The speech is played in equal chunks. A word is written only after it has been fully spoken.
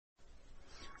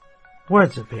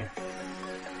Words appear.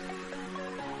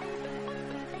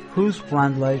 Whose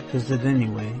Planned Life is it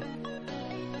anyway?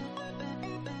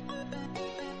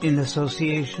 In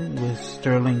association with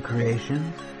Sterling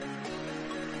Creations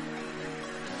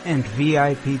and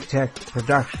VIP Tech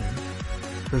Productions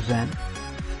present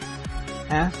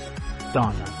Ask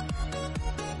Donna.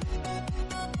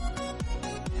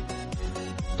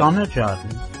 Donna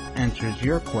Jodhan answers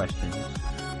your questions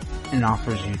and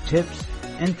offers you tips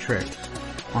and tricks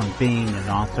on being an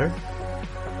author,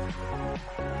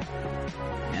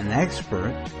 an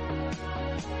expert,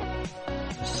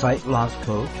 a sight loss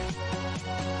coach,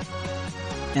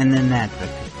 and an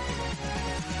advocate.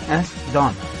 Ask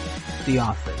Donna, the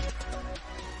author.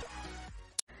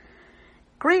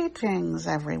 Greetings,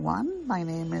 everyone. My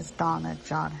name is Donna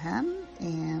Jodhan,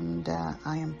 and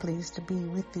I am pleased to be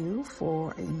with you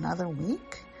for another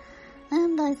week.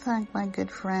 And I thank my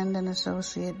good friend and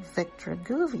associate Victor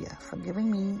Guvia for giving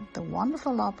me the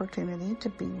wonderful opportunity to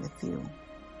be with you.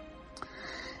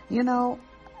 You know,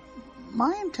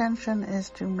 my intention is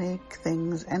to make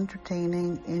things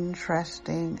entertaining,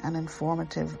 interesting, and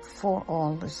informative for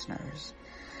all listeners.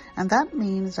 And that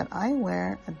means that I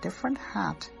wear a different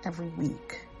hat every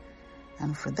week.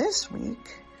 And for this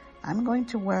week, I'm going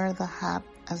to wear the hat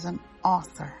as an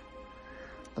author.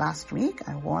 Last week,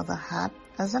 I wore the hat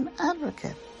as an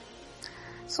advocate.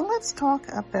 So let's talk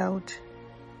about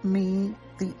me,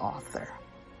 the author.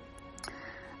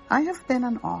 I have been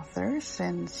an author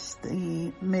since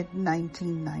the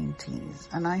mid-1990s,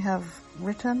 and I have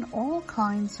written all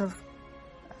kinds of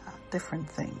different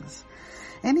things.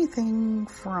 Anything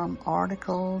from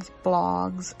articles,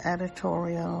 blogs,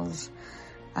 editorials.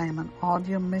 I am an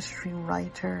audio mystery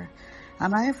writer,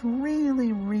 and I have really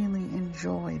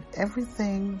enjoyed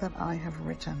everything that I have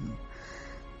written.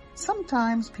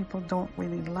 Sometimes people don't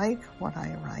really like what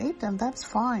I write, and that's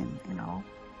fine, you know.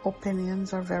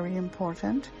 Opinions are very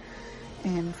important,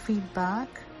 and feedback,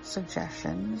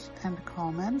 suggestions, and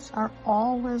comments are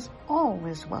always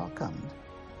welcomed.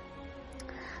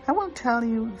 I will tell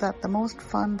you that the most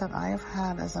fun that I have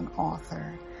had as an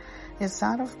author is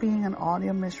that of being an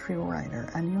audio mystery writer,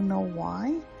 and you know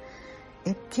why?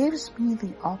 It gives me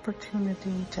the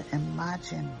opportunity to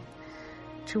imagine,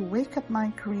 to wake up my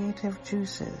creative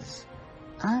juices,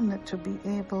 and to be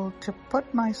able to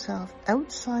put myself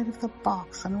outside of the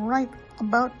box and write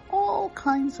about all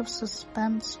kinds of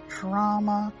suspense,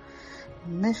 drama,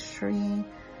 mystery,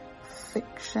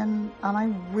 fiction, and I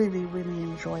really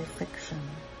enjoy fiction.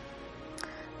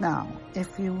 Now,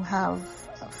 if you have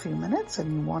a few minutes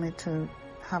and you wanted to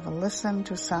have a listen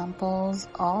to samples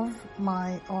of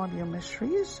my audio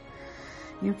mysteries,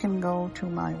 you can go to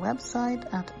my website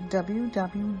at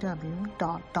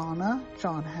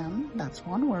www.donnajodhan, that's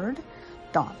one word,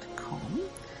 .com,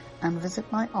 and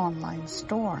visit my online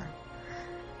store.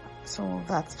 So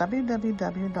that's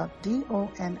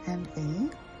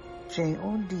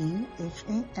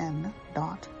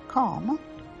www.donnajodhan.com,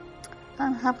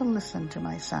 and have a listen to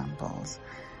my samples.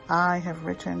 I have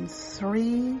written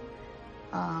 3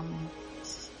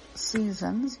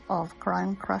 seasons of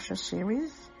Crime Crusher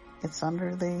series. It's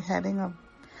under the heading of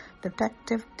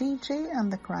Detective DJ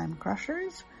and the Crime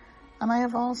Crushers. And I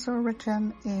have also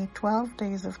written a 12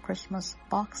 Days of Christmas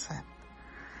box set.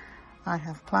 I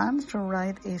have plans to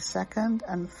write a second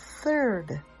and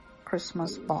third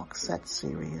Christmas box set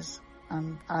series.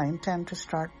 And I intend to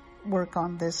start work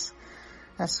on this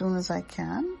as soon as I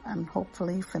can and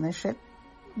hopefully finish it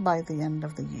by the end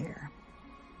of the year.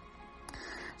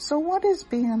 So what is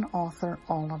being an author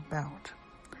all about?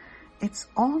 It's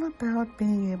all about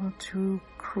being able to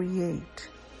create,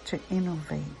 to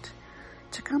innovate,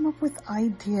 to come up with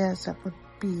ideas that would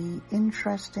be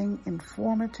interesting,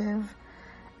 informative,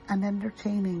 and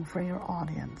entertaining for your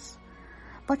audience.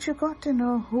 But you got to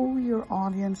know who your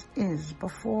audience is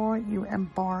before you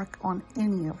embark on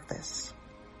any of this.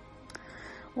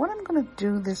 What I'm going to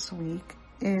do this week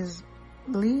is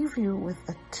leave you with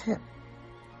a tip.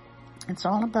 It's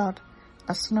all about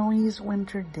a snowy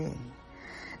winter day.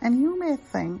 And you may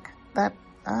think that,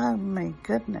 oh my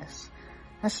goodness,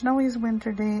 a snowy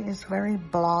winter day is very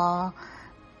blah.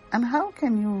 And how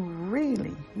can you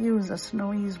really use a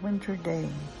snowy winter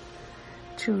day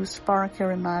to spark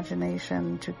your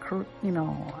imagination,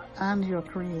 and your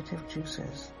creative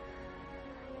juices?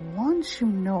 Once you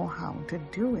know how to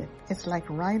do it, it's like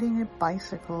riding a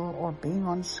bicycle or being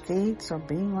on skates or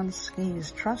being on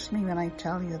skis. Trust me when I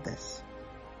tell you this.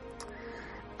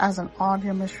 As an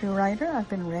audio mystery writer, I've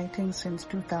been writing since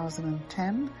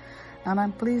 2010, and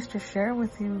I'm pleased to share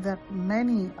with you that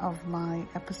many of my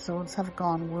episodes have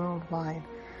gone worldwide,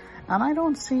 and I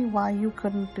don't see why you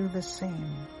couldn't do the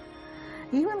same.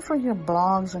 even for your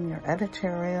blogs and your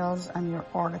editorials and your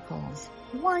articles.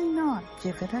 Why not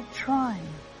give it a try?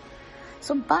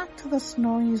 So back to the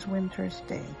snowy winter's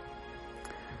day.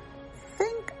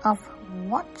 Think of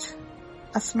what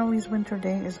a snowy winter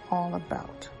day is all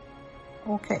about.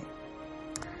 Okay.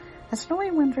 A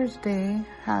snowy winter's day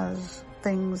has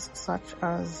things such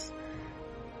as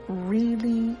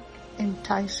really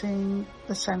enticing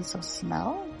the sense of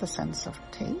smell, the sense of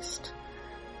taste,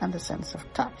 and the sense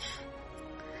of touch.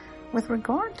 With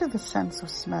regard to the sense of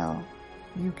smell,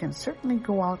 you can certainly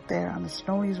go out there on a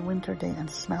snowy winter day and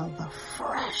smell the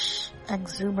fresh,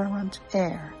 exuberant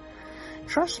air.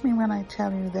 Trust me when I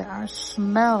tell you there are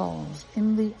smells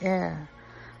in the air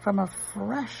from a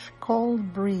fresh,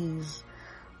 cold breeze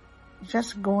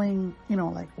just going,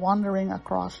 like wandering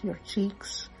across your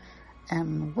cheeks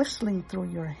and whistling through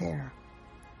your hair.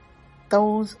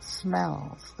 Those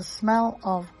smells, the smell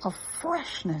of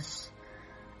freshness,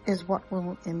 is what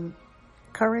will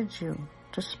encourage you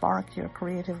to spark your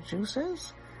creative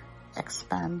juices,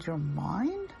 expand your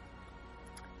mind,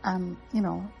 and,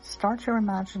 start your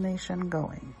imagination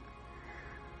going.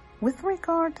 With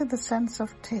regard to the sense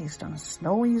of taste on a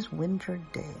snowy winter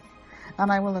day,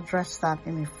 and I will address that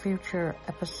in a future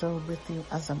episode with you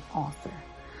as an author,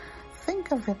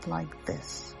 think of it like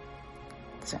this.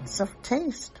 Sense of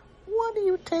taste. What do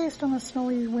you taste on a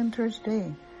snowy winter's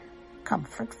day?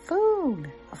 Comfort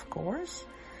food, of course,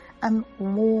 and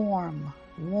warm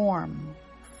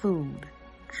food,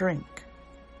 drink,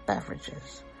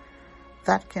 beverages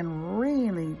that can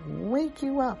really wake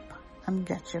you up and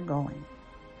get you going.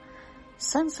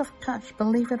 Sense of touch,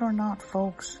 believe it or not,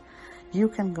 folks, you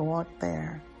can go out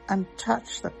there and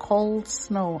touch the cold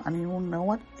snow, and you will know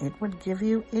what? It would give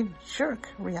you a jerk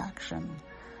reaction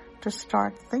to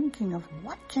start thinking of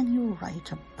what can you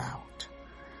write about.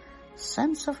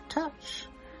 Sense of touch,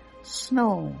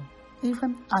 snow,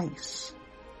 even ice,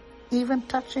 even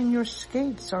touching your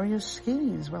skates or your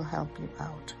skis will help you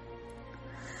out.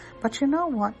 But you know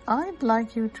what? I'd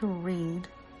like you to read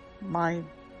my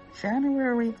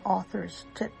January author's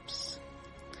tips.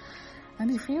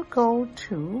 And if you go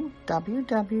to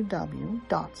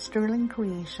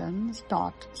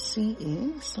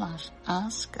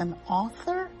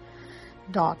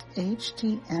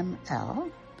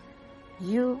www.sterlingcreations.caseauthor.html,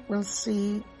 you will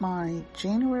see my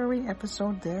January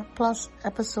episode there, plus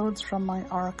episodes from my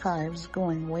archives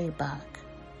going way back.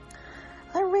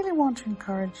 I really want to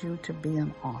encourage you to be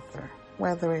an author,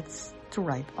 whether it's to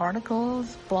write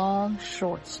articles, blogs,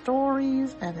 short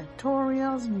stories,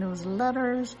 editorials,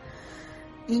 newsletters,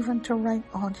 even to write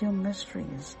audio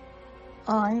mysteries.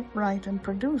 I write and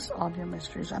produce audio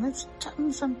mysteries, and it's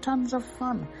tons and tons of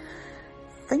fun.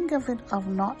 Think of it of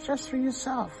not just for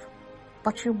yourself,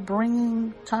 but you're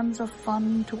bringing tons of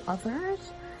fun to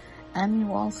others, and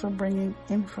you also bringing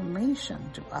information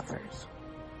to others.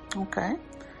 Okay?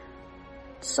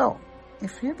 So,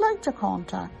 if you'd like to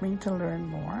contact me to learn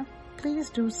more,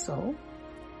 please do so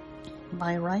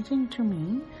by writing to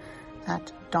me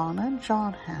at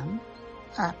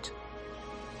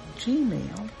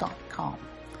donnajodhan@gmail.com.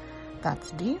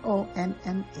 That's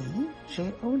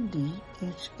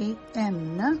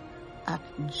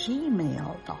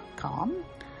DONNAJODHAN@gmail.com,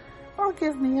 or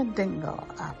give me a dingle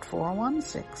at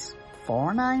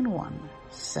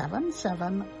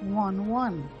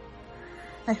 416-491-7711.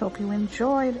 I hope you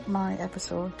enjoyed my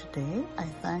episode today. I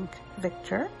thank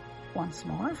Victor once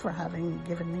more for having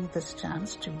given me this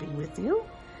chance to be with you.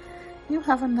 You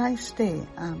have a nice day,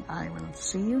 and I will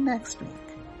see you next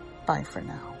week. Bye for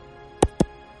now.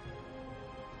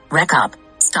 Rec up.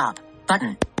 Stop.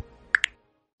 Button.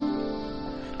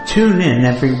 Tune in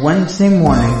every Wednesday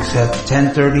mornings at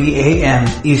 10:30 a.m.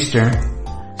 Eastern,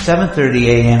 7:30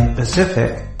 a.m.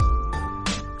 Pacific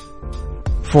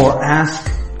for Ask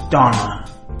Donna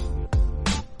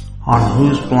on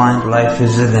Whose Blind Life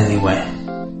Is It Anyway?